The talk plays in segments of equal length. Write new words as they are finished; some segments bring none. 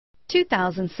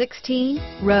2016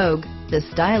 Rogue. The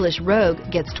stylish Rogue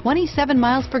gets 27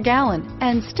 miles per gallon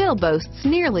and still boasts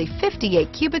nearly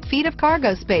 58 cubic feet of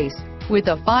cargo space. With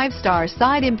a 5-star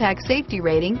side impact safety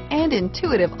rating and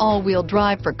intuitive all-wheel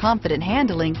drive for confident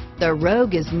handling, the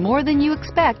Rogue is more than you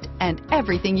expect and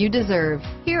everything you deserve.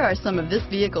 Here are some of this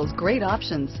vehicle's great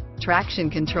options: traction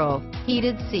control,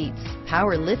 heated seats,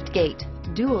 power liftgate,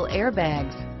 dual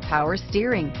airbags, power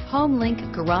steering,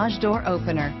 HomeLink garage door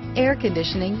opener, air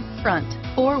conditioning, front,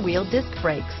 4-wheel disc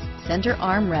brakes, center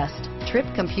armrest, trip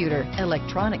computer,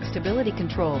 electronic stability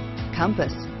control,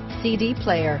 compass, CD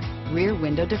player, rear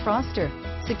window defroster,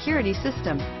 security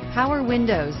system, power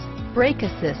windows, brake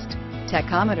assist,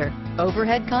 tachometer,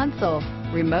 overhead console,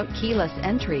 remote keyless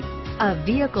entry. A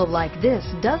vehicle like this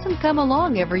doesn't come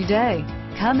along every day.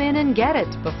 Come in and get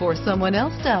it before someone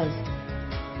else does.